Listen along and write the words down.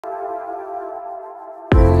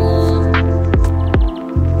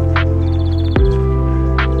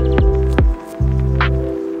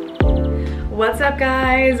What's up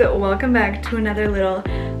guys? Welcome back to another little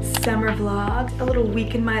summer vlog, a little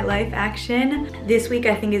week in my life action. This week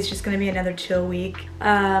I think is just gonna be another chill week.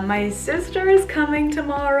 My sister is coming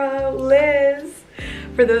tomorrow, Liz.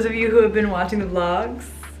 For those of you who have been watching the vlogs,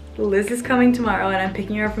 Liz is coming tomorrow and I'm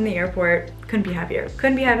picking her up from the airport. Couldn't be happier.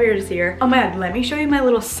 Couldn't be happier to see her. Oh my god, let me show you my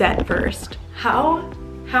little set first.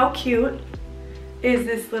 How cute is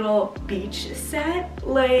this little beach set?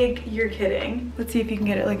 Like, you're kidding. Let's see if you can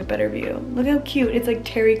get it like a better view. Look how cute, it's like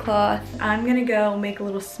terry cloth. I'm gonna go make a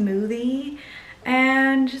little smoothie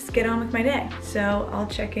and just get on with my day. So I'll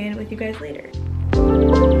check in with you guys later.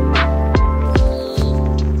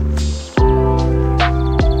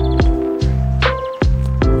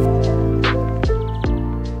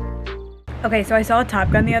 Okay, so I saw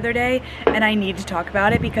Top Gun the other day and I need to talk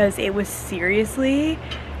about it because it was seriously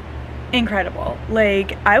incredible.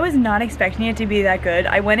 Like, I was not expecting it to be that good.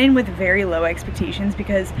 I went in with very low expectations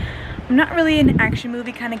because I'm not really an action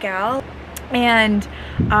movie kind of gal, and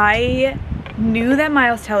I knew that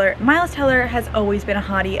Miles Teller has always been a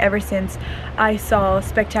hottie ever since I saw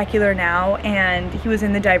Spectacular Now and he was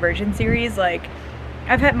in the Divergent series. Like,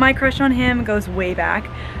 I've had my crush on him goes way back,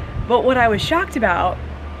 but what I was shocked about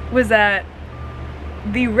was that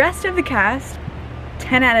the rest of the cast,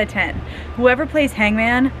 10 out of 10. Whoever plays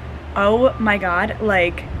Hangman, oh my god,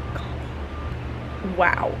 like,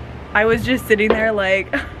 wow. I was just sitting there like,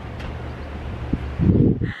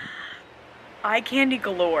 eye candy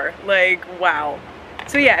galore, like, wow.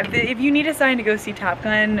 So yeah, if you need a sign to go see Top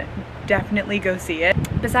Gun, definitely go see it.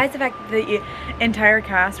 Besides the fact that the entire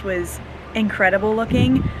cast was incredible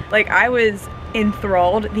looking, like, I was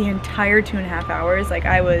enthralled the entire 2.5 hours. Like,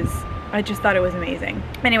 I just thought it was amazing.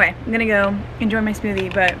 Anyway, I'm gonna go enjoy my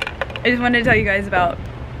smoothie, but I just wanted to tell you guys about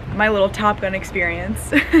my little Top Gun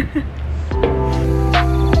experience.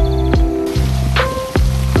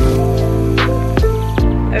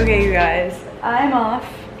 Okay, you guys, I'm off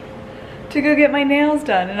to go get my nails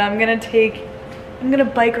done and I'm gonna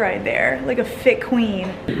bike ride there like a fit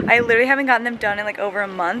queen. I literally haven't gotten them done in like over a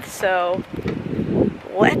month, so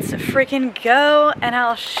let's freaking go and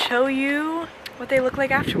I'll show you what they look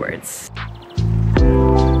like afterwards.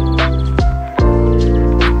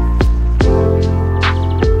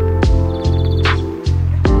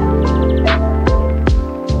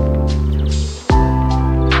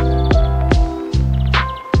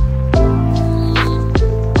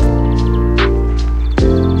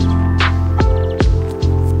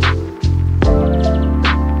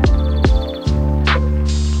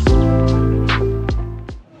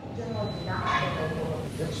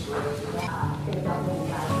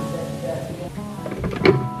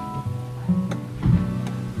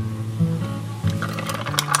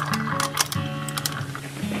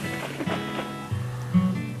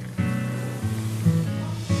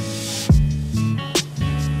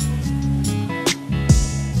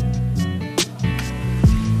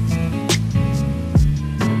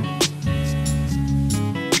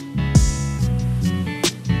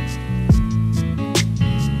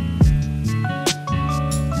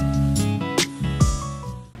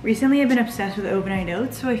 Recently I've been obsessed with overnight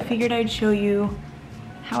oats, so I figured I'd show you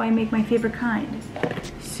how I make my favorite kind.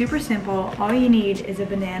 Super simple. All you need is a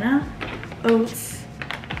banana, oats,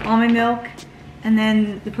 almond milk, and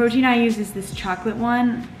then the protein I use is this chocolate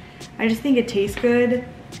one. I just think it tastes good,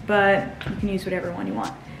 but you can use whatever one you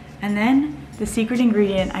want. And then the secret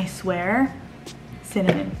ingredient, I swear,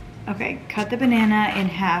 cinnamon. Okay, cut the banana in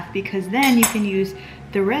half because then you can use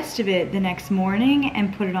the rest of it the next morning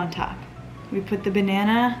and put it on top. We put the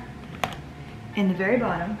banana in the very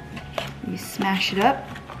bottom. You smash it up.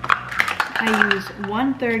 I use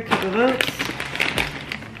 1/3 cup of oats,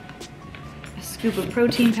 a scoop of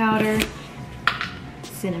protein powder,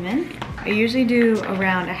 cinnamon. I usually do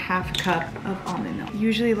around a ½ cup of almond milk.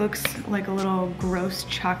 Usually looks like a little gross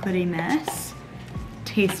chocolatey mess.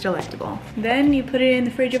 Tastes delectable. Then you put it in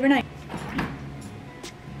the fridge overnight.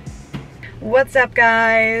 What's up,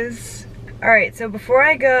 guys? Alright, so before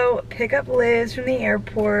I go pick up Liz from the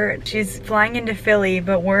airport, she's flying into Philly,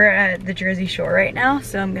 but we're at the Jersey Shore right now,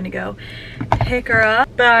 so I'm gonna go pick her up.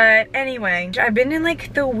 But anyway, I've been in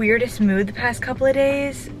like the weirdest mood the past couple of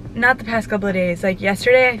days. Not the past couple of days, like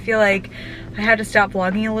yesterday I feel like I had to stop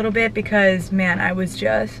vlogging a little bit because, man, I was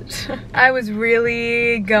I was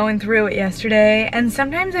really going through it yesterday, and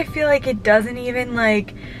sometimes I feel like it doesn't even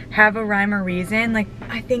like have a rhyme or reason. Like,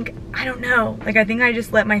 I don't know, like I think I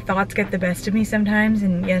just let my thoughts get the best of me sometimes,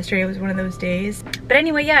 and yesterday was one of those days. But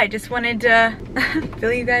anyway, yeah, I just wanted to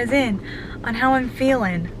fill you guys in on how I'm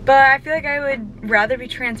feeling. But I feel like I would rather be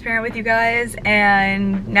transparent with you guys,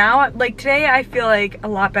 and now, like today, I feel like a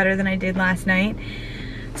lot better than I did last night.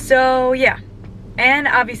 So yeah, And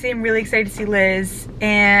obviously I'm really excited to see Liz,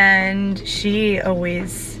 and she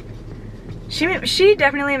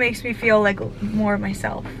definitely makes me feel like more of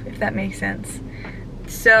myself, if that makes sense.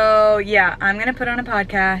 So yeah, I'm gonna put on a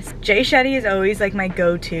podcast. Jay Shetty is always like my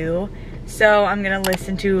go-to, so I'm gonna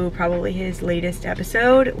listen to probably his latest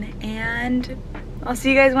episode, and I'll see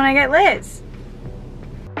you guys when I get Liz.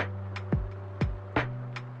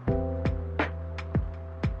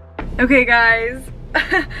 Okay guys,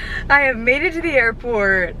 I have made it to the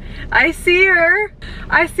airport. I see her.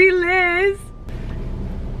 I see Liz.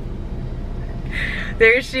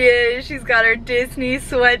 There she is. She's got her Disney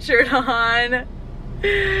sweatshirt on.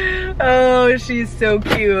 Oh, she's so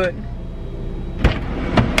cute.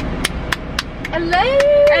 Hello!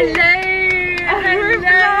 Hello!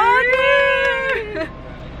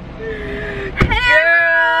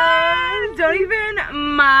 Girl, don't even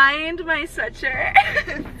mind my sweatshirt.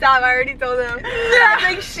 Stop, I already told him.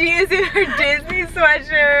 Like, she is in her Disney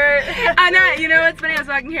sweatshirt. I know, you know what's funny? I was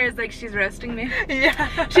walking here, it's like she's roasting me.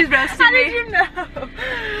 Yeah. She's roasting me. How did you know?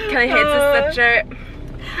 Kelly hates this sweatshirt.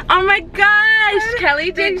 Oh my gosh,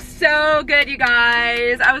 Kelly did so good, you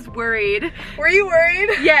guys. I was worried. Were you worried?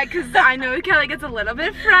 Yeah, because I know Kelly gets a little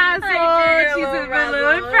bit frazzled. She's a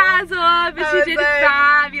little bit frazzled, but she did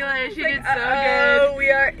fabulous. She did so good. We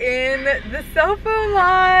are in the cell phone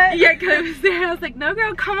lot. Yeah, Kelly was there. I was like, no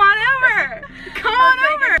girl, come on over. Come on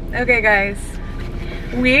over. Okay guys,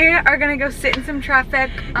 we are gonna go sit in some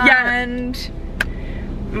traffic and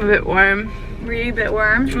I'm a bit warm. Were you a bit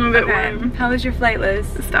warm? I'm a bit warm. How was your flight, Liz?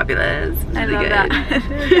 Fabulous. I Really love good. that.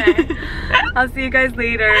 Okay. I'll see you guys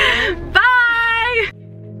later. Bye!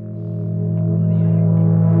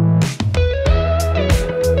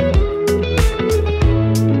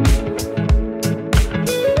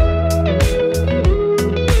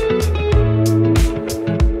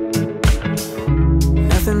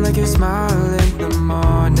 Nothing like your smile in the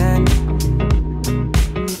morning,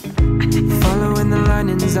 following the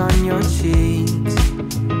linings on your cheeks.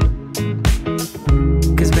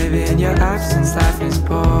 Cause baby, in your absence life is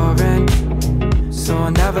boring, so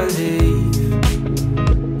I'll never leave.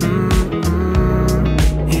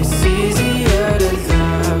 It's easier to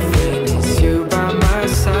love when it's you by my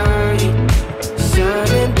side,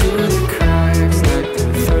 shining through the cracks like the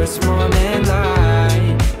first morning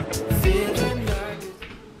light, feeling like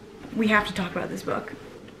We have to talk about this book.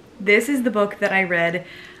 This is the book that I read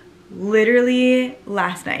literally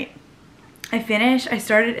last night. I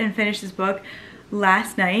started and finished this book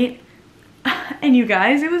last night, and you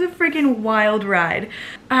guys, it was a freaking wild ride.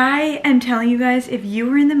 I am telling you guys, if you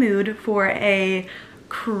were in the mood for a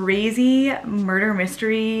crazy murder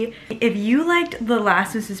mystery, if you liked The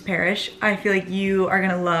Last Mrs. Parrish, I feel like you are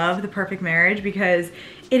gonna love The Perfect Marriage, because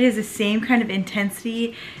it is the same kind of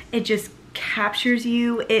intensity. It just captures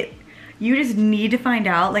you. You just need to find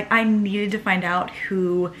out. Like, I needed to find out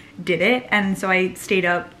who did it, and so I stayed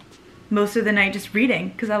up most of the night just reading,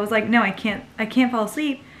 because I was like, no, I can't fall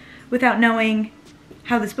asleep without knowing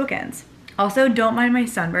how this book ends. Also, don't mind my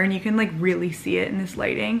sunburn. You can like really see it in this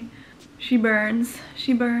lighting. She burns.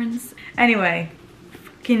 Anyway,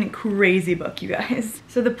 fucking crazy book, you guys.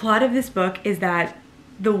 So the plot of this book is that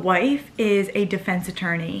the wife is a defense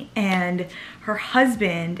attorney and her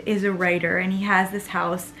husband is a writer, and he has this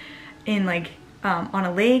house in like on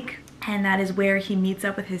a lake, and that is where he meets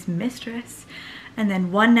up with his mistress. And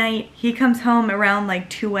then one night he comes home around like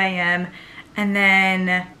 2 a.m. and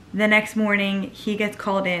then the next morning he gets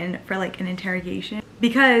called in for like an interrogation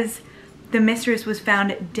because the mistress was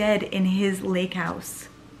found dead in his lake house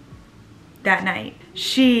that night.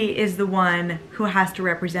 She is the one who has to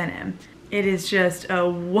represent him. It is just a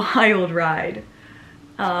wild ride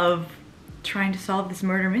of trying to solve this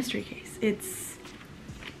murder mystery case. It's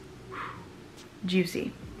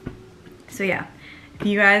juicy. So yeah, if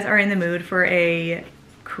you guys are in the mood for a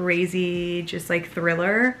crazy, just like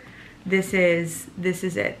thriller, this is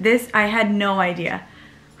it. I had no idea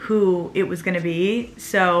who it was gonna be.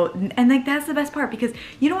 So, and like that's the best part, because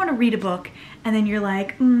you don't want to read a book and then you're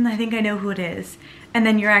like, I think I know who it is, and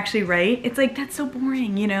then you're actually right. It's like, that's so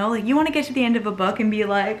boring, you know? Like, you want to get to the end of a book and be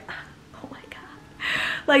like, oh my god,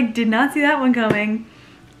 like, did not see that one coming.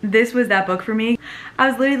 This was that book for me. I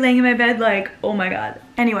was literally laying in my bed like, oh my god.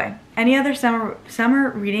 Anyway, any other summer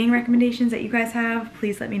reading recommendations that you guys have,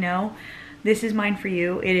 please let me know. This is mine for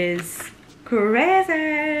you. It is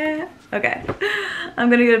crazy. Okay, I'm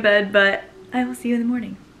gonna go to bed, but I will see you in the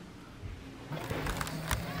morning.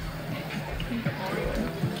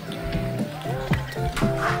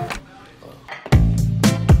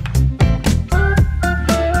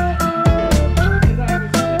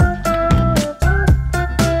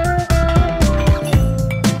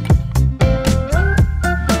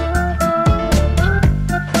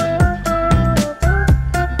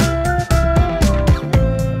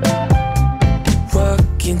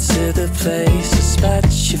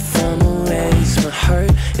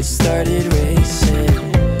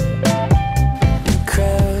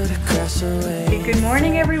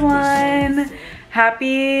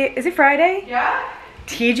 Happy, is it Friday? Yeah?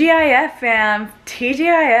 TGIF fam, TGIF.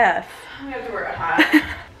 I have to wear a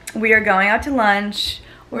hat. We are going out to lunch.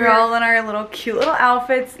 We're all in our little cute little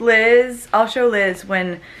outfits. Liz, I'll show Liz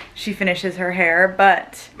when she finishes her hair,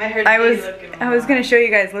 but My hair's I looking was gonna show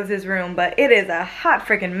you guys Liz's room, but it is a hot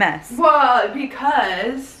freaking mess. Well,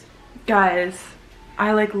 because, guys,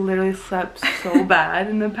 I like literally slept so bad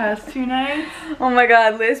in the past 2 nights. Oh my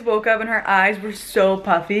god, Liz woke up and her eyes were so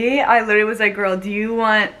puffy. I literally was like, girl, do you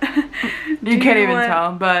want... You can't even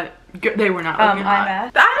tell, but they were not looking hot.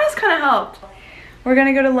 IMAX. The IMAX kind of helped. We're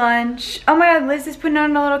gonna go to lunch. Oh my god, Liz is putting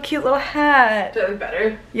on a little cute little hat. Does it look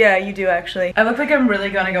better? Yeah, you do actually. I look like I'm really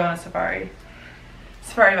gonna go on a safari.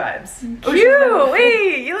 Safari vibes. Cute!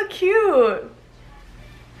 Wait, you look cute.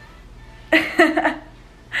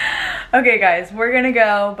 Okay guys, we're gonna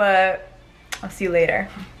go, but I'll see you later.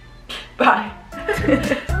 Bye.